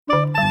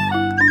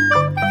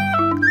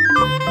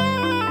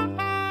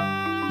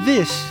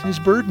This is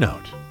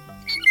BirdNote.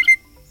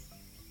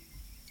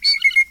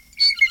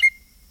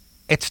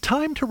 It's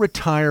time to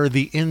retire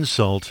the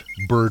insult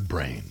bird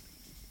brain.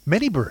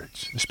 Many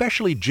birds,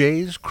 especially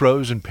jays,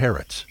 crows, and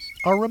parrots,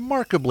 are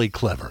remarkably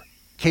clever,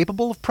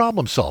 capable of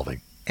problem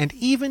solving, and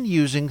even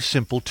using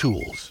simple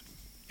tools.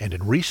 And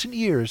in recent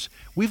years,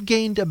 we've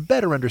gained a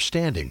better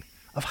understanding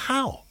of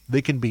how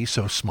they can be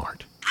so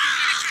smart.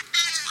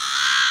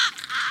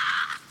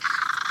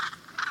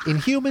 In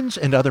humans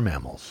and other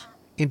mammals,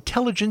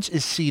 intelligence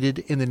is seated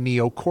in the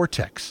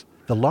neocortex,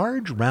 the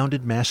large,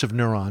 rounded mass of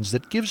neurons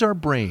that gives our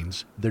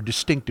brains their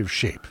distinctive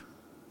shape.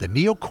 The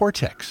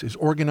neocortex is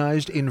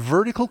organized in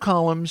vertical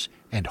columns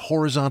and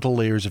horizontal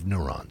layers of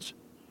neurons.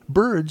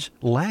 Birds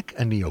lack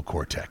a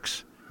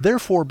neocortex. Their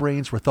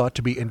forebrains were thought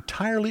to be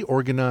entirely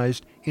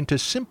organized into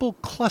simple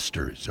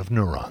clusters of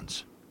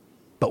neurons.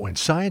 But when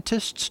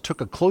scientists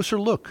took a closer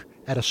look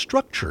at a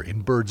structure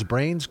in birds'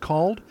 brains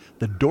called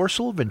the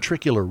dorsal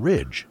ventricular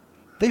ridge,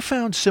 they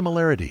found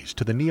similarities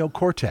to the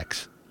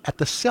neocortex at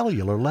the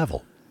cellular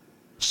level.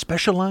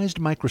 Specialized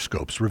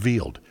microscopes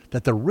revealed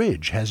that the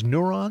ridge has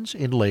neurons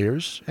in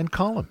layers and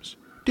columns,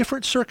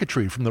 different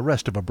circuitry from the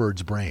rest of a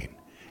bird's brain,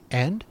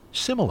 and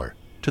similar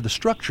to the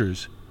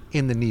structures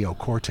in the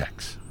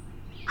neocortex.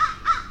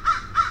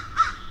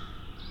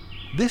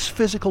 This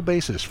physical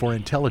basis for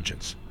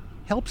intelligence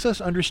helps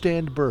us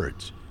understand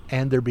birds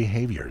and their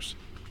behaviors,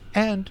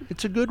 and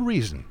it's a good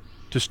reason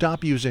to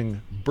stop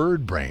using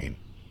bird brain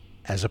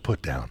as a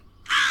put-down.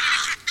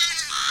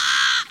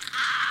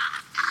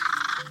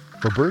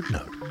 For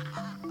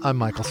BirdNote, I'm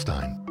Michael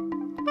Stein.